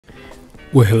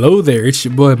Well, hello there, it's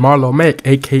your boy Marlo Mac,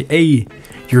 aka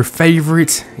your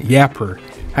favorite yapper.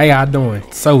 How y'all doing?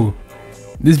 So,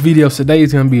 this video today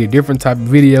is gonna be a different type of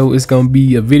video. It's gonna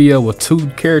be a video with two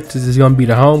characters. It's gonna be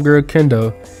the homegirl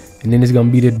Kendo, and then it's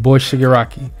gonna be the boy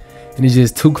Shigaraki. And it's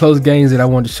just two close games that I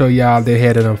wanted to show y'all that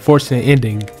had an unfortunate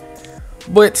ending.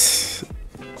 But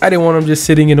I didn't want them just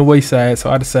sitting in the wayside, so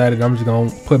I decided I'm just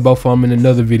gonna put both of them in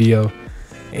another video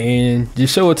and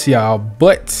just show it to y'all.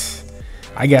 But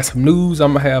I got some news.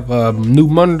 I'm gonna have a new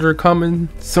monitor coming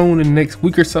soon in the next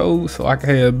week or so I can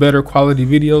have better quality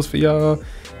videos for y'all.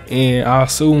 And I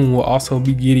soon will also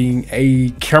be getting a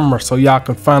camera so y'all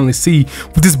can finally see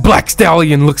what this black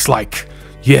stallion looks like.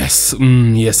 Yes,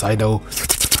 yes, I know.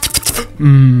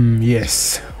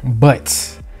 Yes.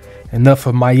 But enough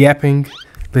of my yapping.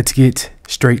 Let's get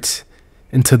straight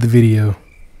into the video.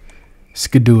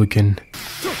 Skadookin.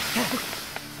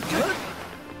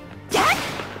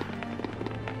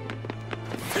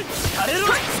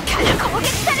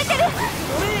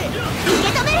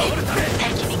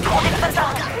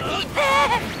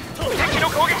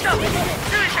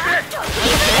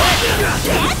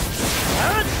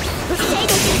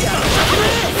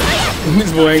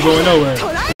 This boy ain't going nowhere.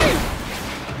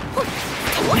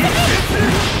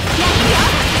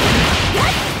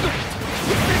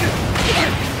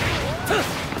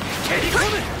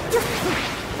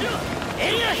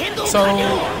 So,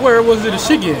 where was it a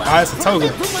Shige? Ah, it's a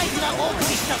Toga.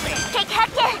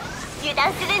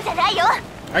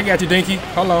 I got you, Dinky.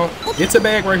 Hold on. It's a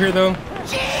bag right here, though.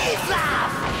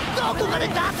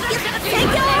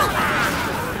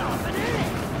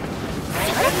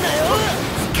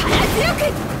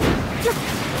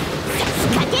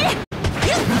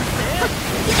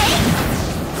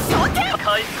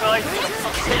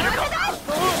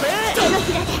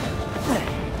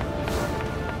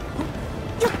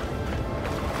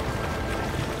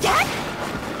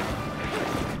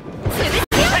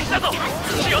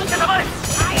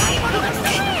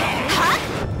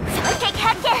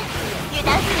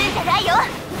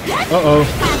 Uh-oh.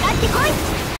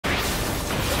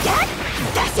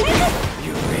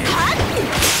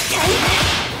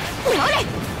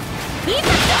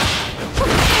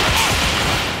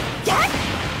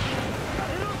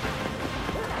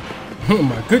 Oh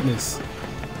my goodness.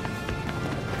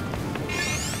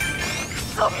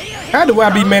 How do I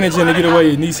be managing to get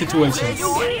away in these situations?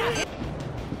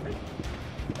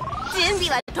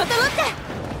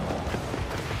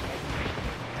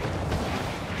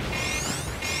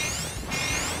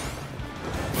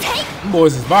 Them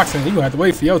boys is boxing. You gonna have to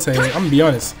wait for your turn. I'm gonna be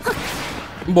honest.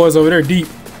 Them boys over there deep.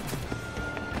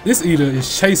 This eater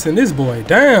is chasing this boy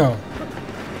down.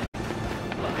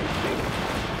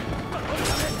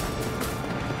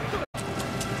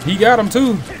 He got him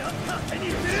too.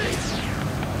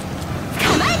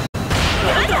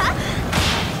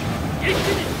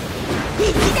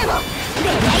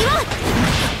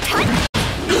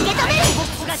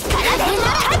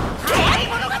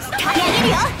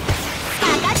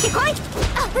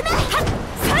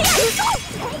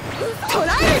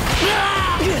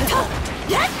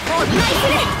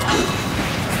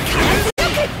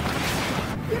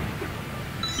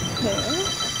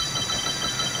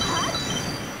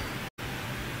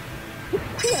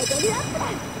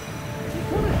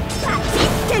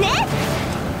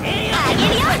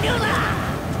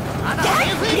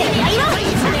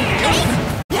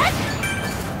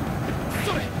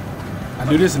 I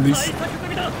do this at least.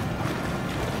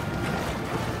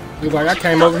 Looks like I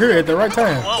came over here at the right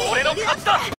time.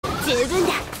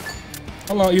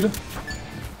 Hold on, Ida.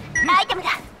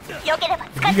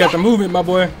 You got the movement, my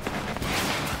boy.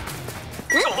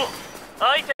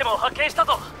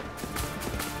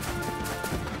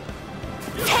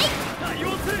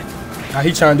 Now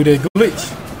he trying to do that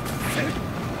glitch.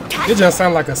 It just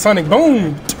sounds like a sonic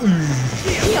boom.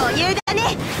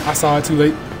 I saw it too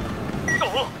late.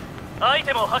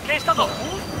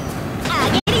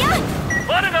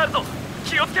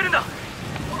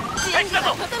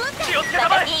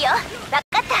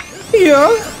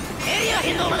 Yeah.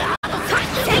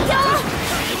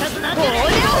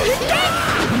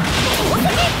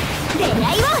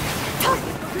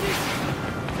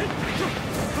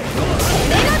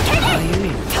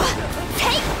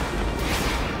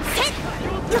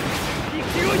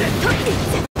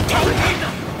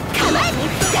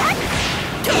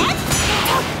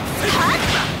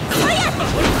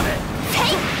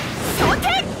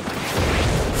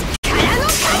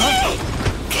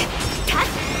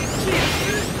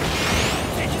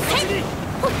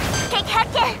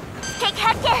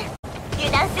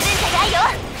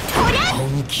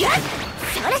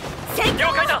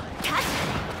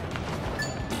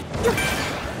 Okay.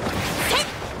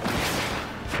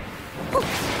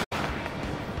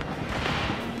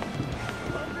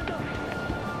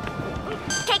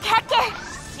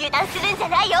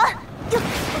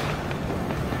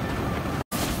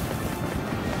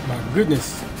 My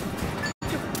goodness.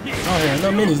 Oh yeah,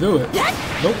 no minis do it.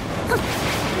 Nope.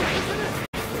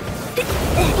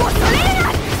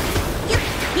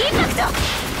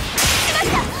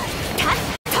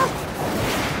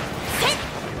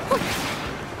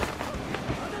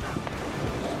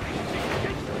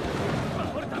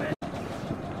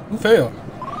 Who failed?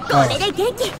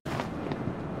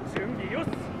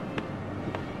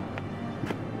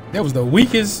 That was the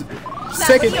weakest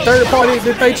second, third party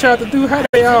that they tried to do. How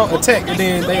they all attack and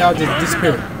then they all just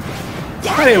disappear?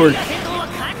 How they work?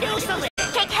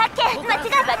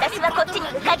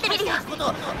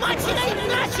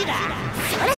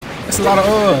 That's a lot of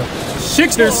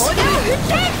shiksters.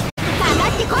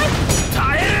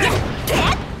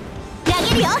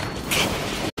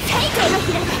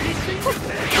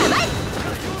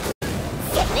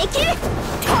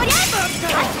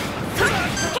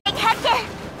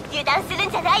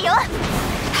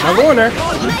 I'm going there.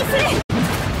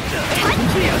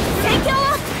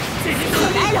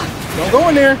 Don't go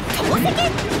in there.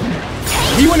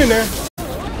 He went in there.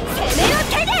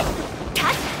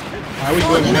 Alright, we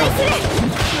going now.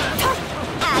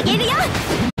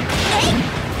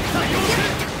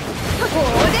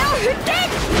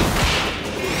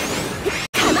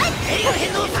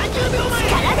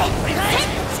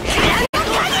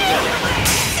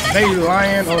 They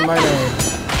lying on my name.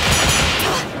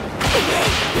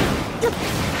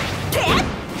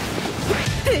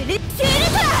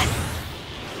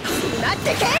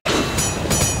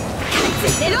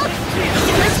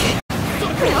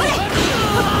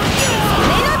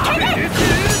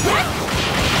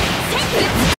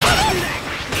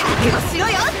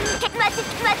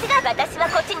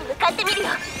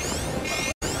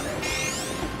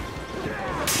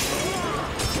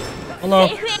 Hello.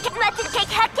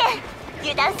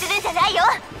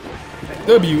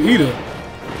 W eater.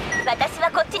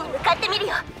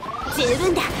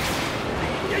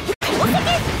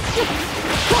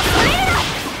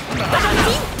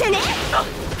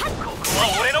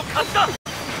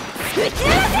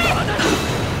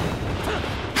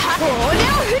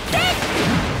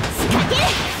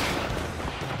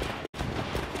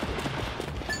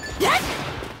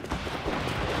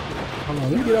 Hold on,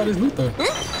 let me get all this loot though.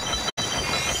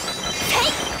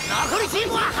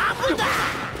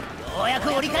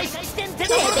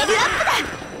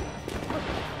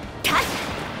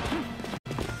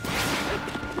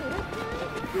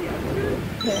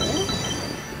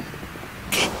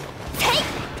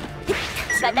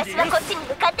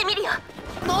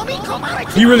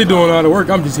 He really doing all the work,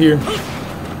 I'm just here.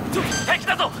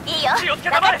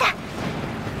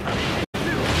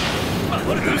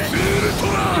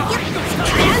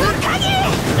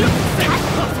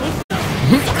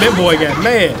 That boy got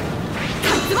mad.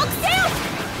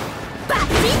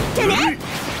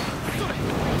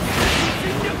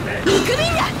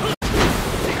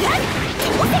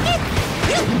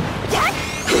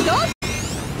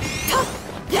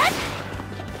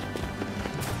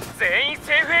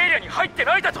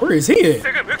 Where is he at?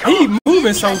 He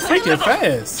moving so freaking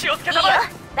fast.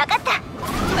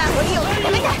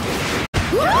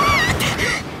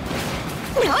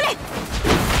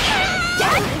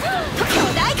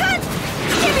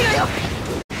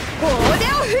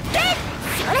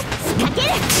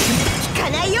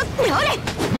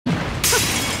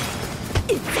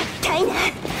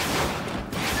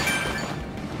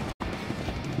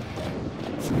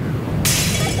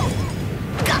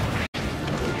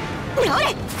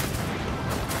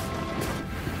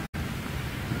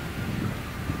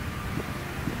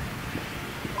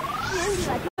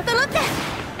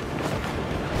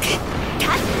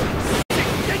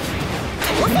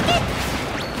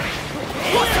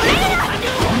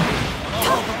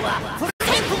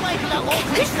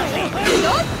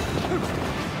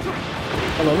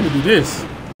 Hold on, let me do this.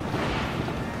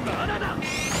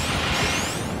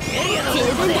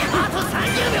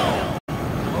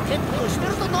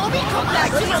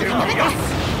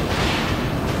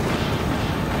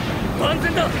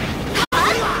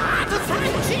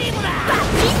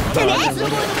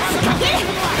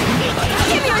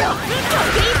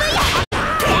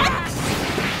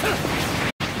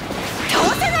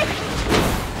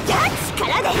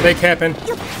 They capping.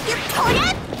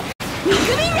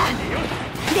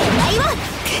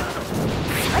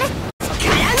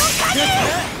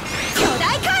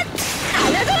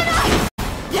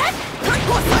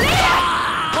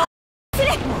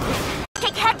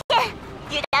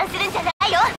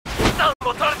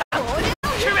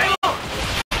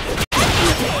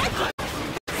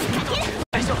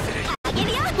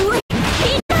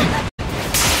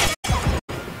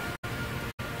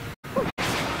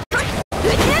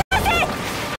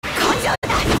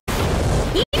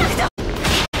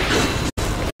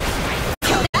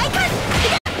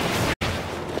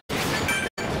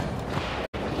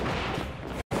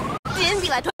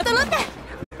 は整った。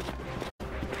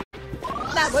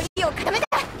守りを固めた。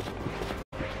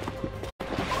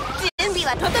準備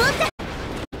は整った。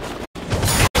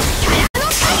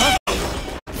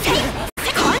根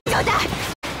性だ。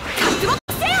活目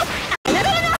せよ。侮る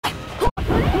な。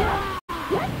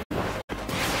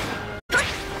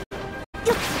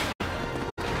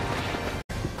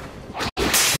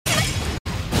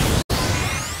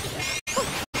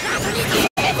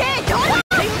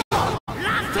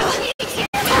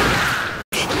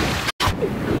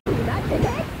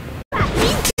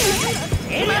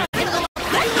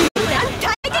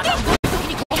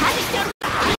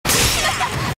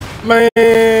Man.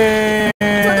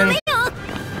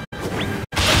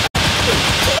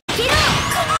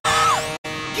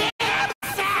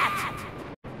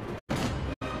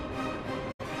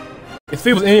 If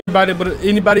it was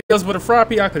anybody else but a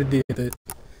Froppy, I could have did that.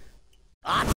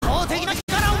 Out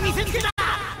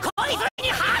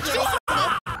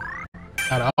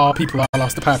of all people, I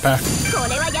lost to Papa.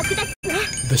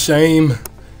 The shame,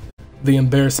 the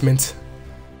embarrassment,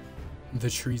 the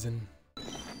treason.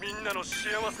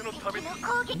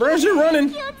 Where's you running?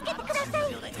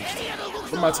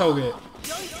 Where my Toga at?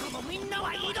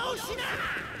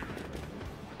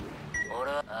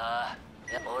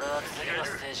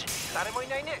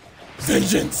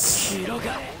 Vengeance!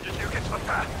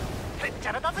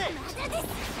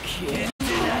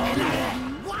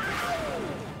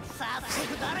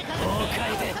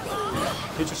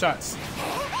 Hit your shots.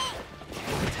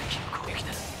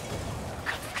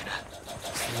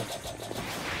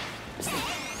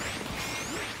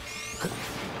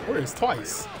 Where is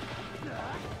twice?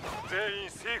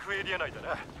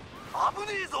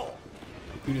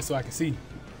 Do this so I can see.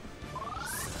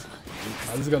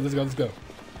 Right, let's go, let's go, let's go.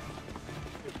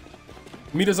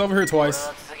 Meet us over here twice.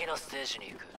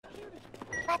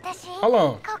 Hold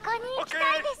on.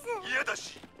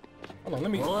 Hold on,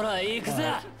 let me.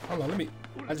 Right. Hold on, let me.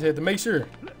 I just had to make sure.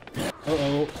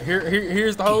 Uh-oh.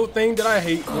 Here's the whole thing that I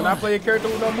hate. When I play a character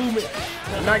with no movement,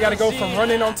 and I gotta go from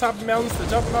running on top of mountains to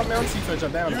jumping off mountains. He's gonna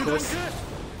jump down, of course.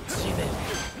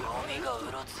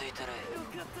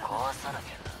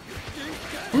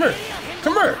 Come here.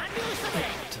 Come here.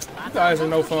 You guys are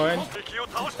no fun.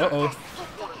 Uh-oh.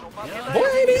 Boy,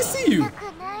 I didn't see you.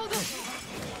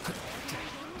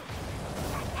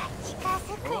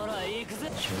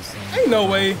 Ain't no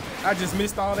way. I just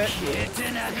missed all that.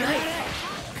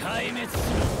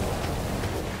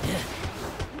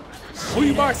 Who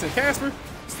you boxing, Casper?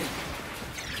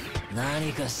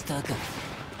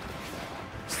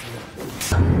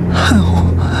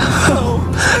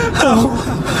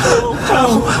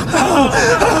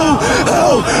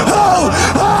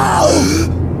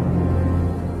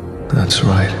 That's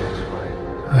right.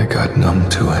 I got numb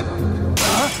to it.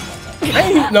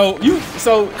 Ain't no you.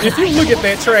 So if you look at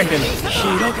that tracking,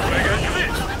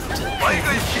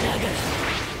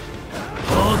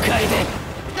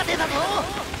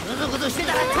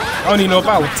 I don't even know if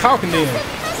I was talking then.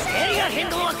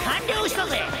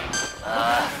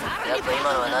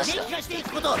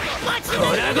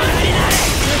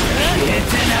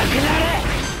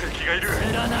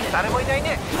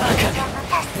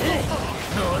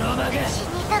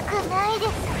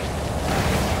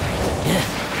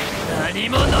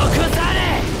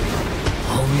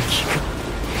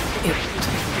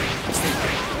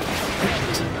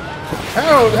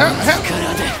 How?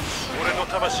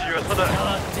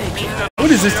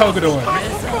 What is this Toga doing?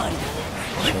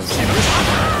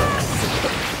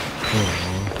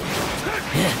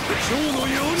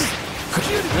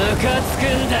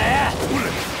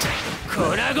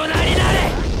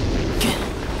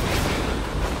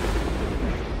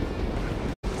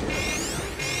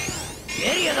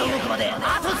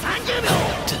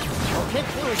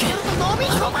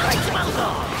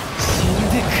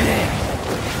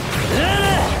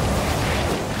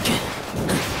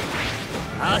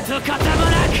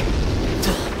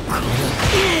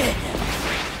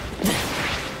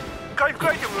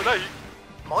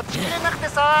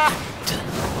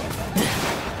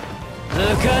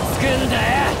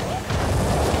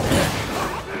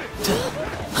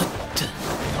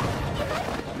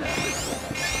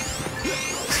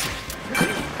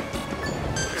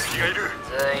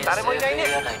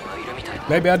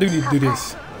 Maybe I do need to do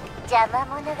this.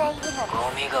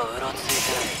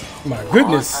 My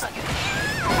goodness.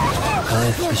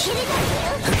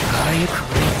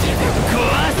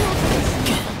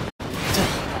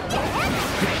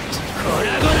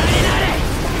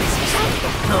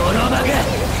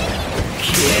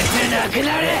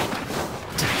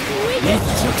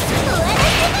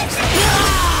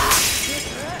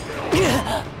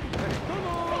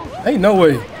 Ain't no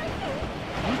way.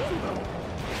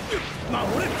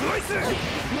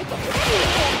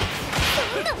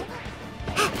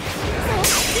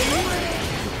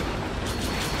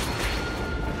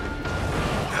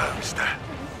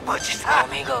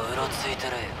 ミがうろついて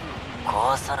る。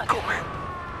壊さなきゃ。ごめん、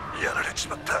やられち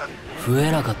まった。増え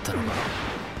なかったのか。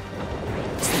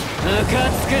ムカ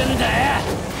つくんだよ。や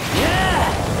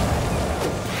あ。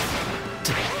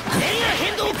エリア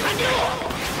変動完了。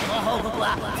この報告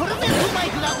はプレゼントマイ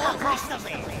クがお送りした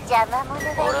ぜ。邪魔者が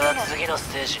いるの。俺は次のス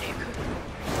テージに行く。く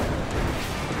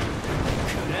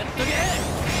らっとけ。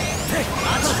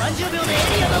あと30秒でエ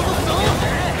リアが動くぞ。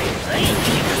はい、撃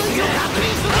墜を確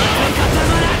認する。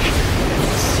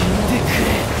死んでくれ。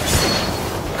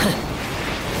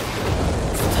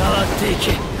伝わっていけ。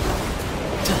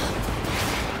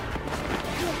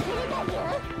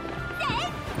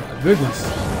Goodness.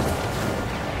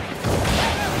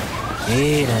 消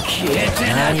えて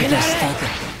何かしたか。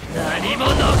何も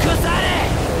残され。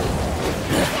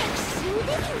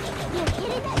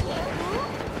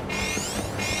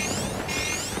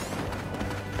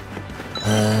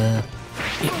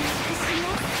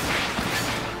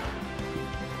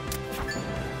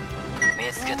見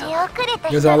つけた。見遅れた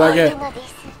Here's 人 all が I い get. るので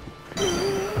す。運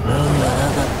がな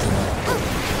かったな。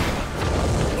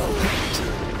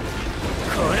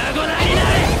粉々にな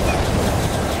れ。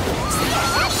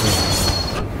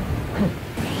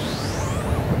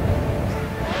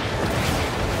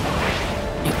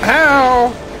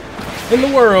How in the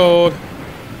world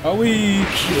are we?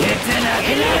 消えてなく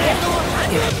なれ。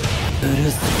う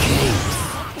るすけい。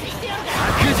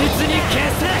確実に消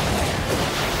せ。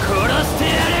殺してや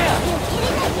れよ。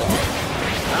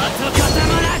跡形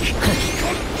もなく。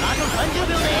あと30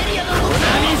秒でエリアが動くぞ。粉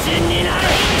みじんになれ。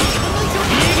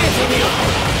逃げてみろ。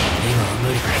今は無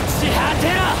理。朽ち果て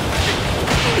ろ。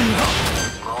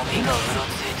ゴミがうろ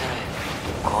ついてる。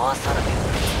壊さなきゃ。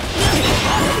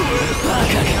バ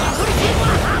カが。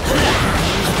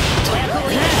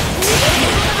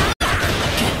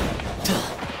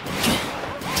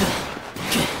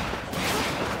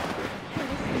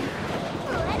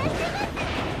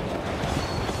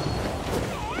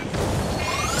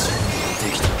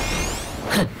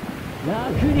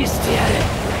楽にしてやる。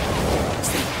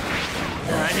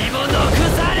何も残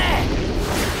され。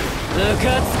ムカ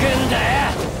つくんだよ。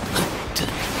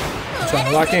Trying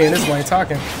to lock in. This one ain't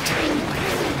talking.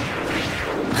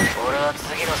 俺は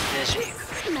次のステージに行く。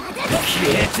消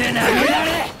えてなくなれ。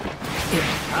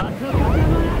跡形もな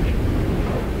く。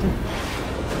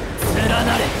連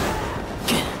なれ。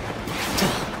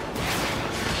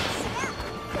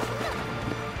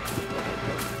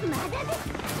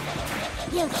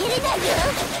避けれないよ。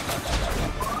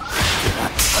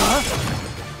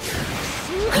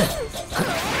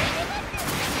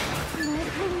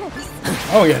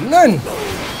Oh yeah, none.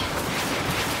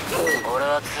 俺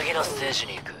は次のステージ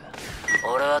に行く。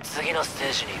俺は次のステ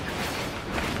ージに行く。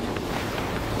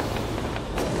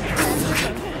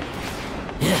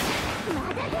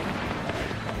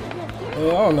I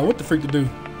don't know what the freak to do.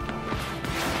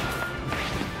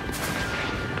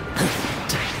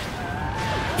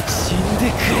 死ん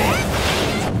でくれ。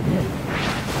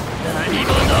何も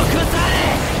残され。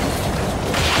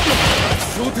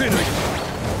想定内だ。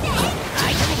ア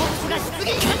イテムボックスが出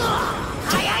現したぞ。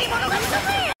早いものが来たぜ。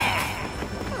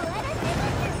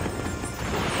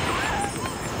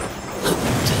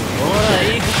ほら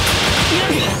行く。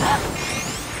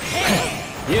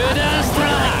油断したら。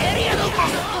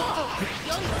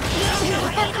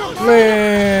Man.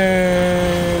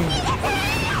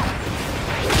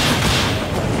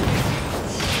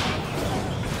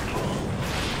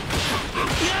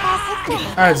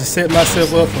 I just set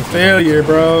myself up for failure,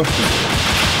 bro.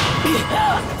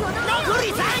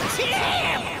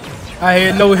 I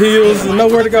had no heals and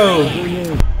nowhere to go.